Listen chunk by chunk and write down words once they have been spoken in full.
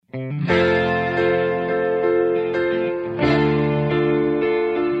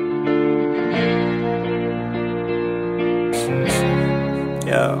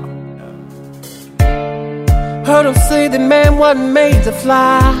wasn't made to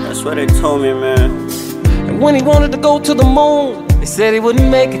fly. That's what they told me, man. And when he wanted to go to the moon, they said he wouldn't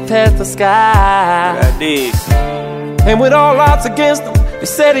make it past the sky. But I did. And with all odds against him, they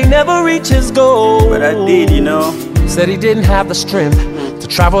said he never reached his goal. But I did, you know. Said he didn't have the strength to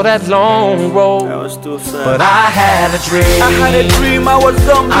travel that long road. I was too sad. But I had a dream. I had a dream I was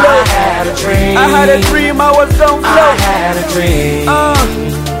gonna blow. I had a dream. I had a dream I was gonna blow. I had a dream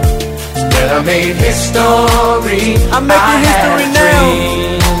that I made history. I'm making history now.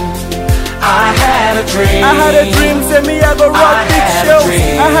 I had a dream. I had a dream, say me I go rock big shows.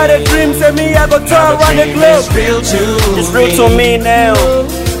 I had a dream, say me I go tour around the globe. It's real to me now.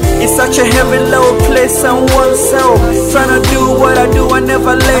 It's such a heavy low place on oneself. Tryna do what I do, I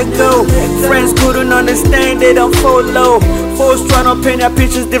never let go. Friends couldn't understand, they don't follow. Folks tryna paint their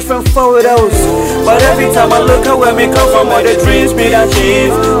pictures, different photos. But every time I look at where me come from, all the dreams me achieve.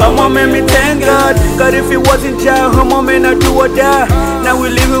 My mom made me thank God. God, if it wasn't jail, her mom may not do or die. Now we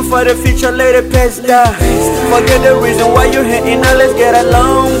living for the future, later past die. Forget the reason why you hating, now let's get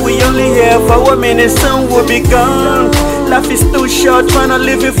along. We only here for 1 minute, soon we'll be gone. Life is too short, tryna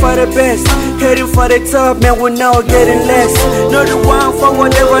live it for the best. Heading for the top, man, we're now getting less. Not the one for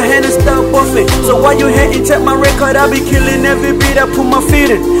whatever hand and stop buffing. So why you hating, check my record, I be killing every beat I put my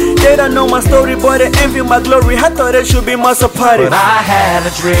feet in. They don't know my story, but they envy my glory. I thought it should be my party. But I had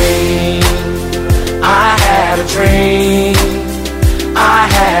a dream. I had a dream. I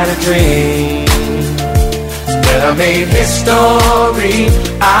had a dream that I made history.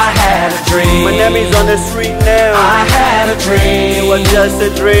 I had a dream. My name is on the street now. I had a dream. It was just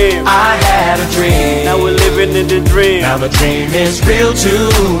a dream. I had a dream. Now we're living in the dream. Now the dream is real to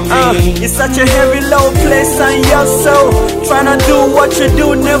me. It's such a heavy low place on your soul. Tryna do what you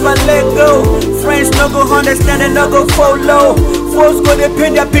do, never let go. Friends no go understand and no go follow. Folks go they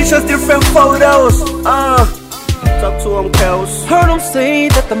paint their pictures, different photos. Talk to them, Kels. Heard them say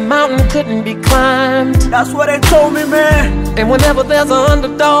that the mountain couldn't be climbed. That's what they told me, man. And whenever there's an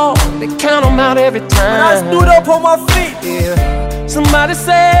underdog, they count them out every time. When I stood up on my feet, yeah. Somebody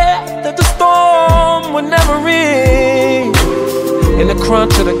said that the storm would never end. In the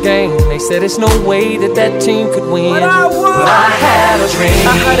crunch of the game, they said it's no way that that team could win. But I won. But I had a dream.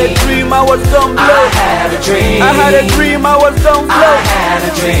 I had a dream I was gonna blow. I had a dream. I had a dream I was gonna blow. I had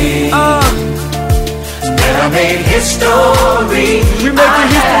a dream that I made history. We making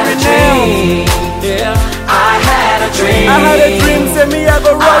history now. Yeah. I had a dream. I had a dream, say me I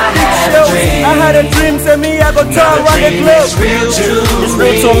go rock big shows. I had a dream, say me I go tour around the globe. It's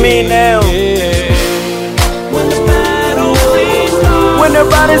real to me now. Yeah. When the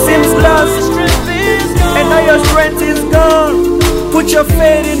body seems lost and now your strength is gone, put your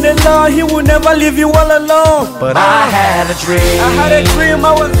faith in the Lord, He will never leave you all alone. But I had a dream. I had a dream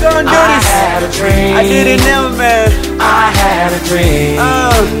I was gonna do this. I had a dream. I did it now, man. I had a dream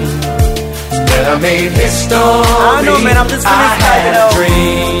that I made history. I know, man, I'm just feeling excited out.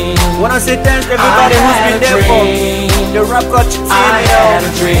 Wanna say thanks to everybody who's been there for me. The rap got you seeing it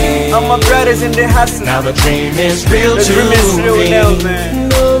all. All my brothers in the hustle. Now the dream is real the dream is real now, man.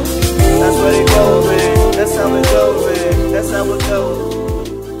 That's what it goes, man. That's how it goes, man. That's how it goes.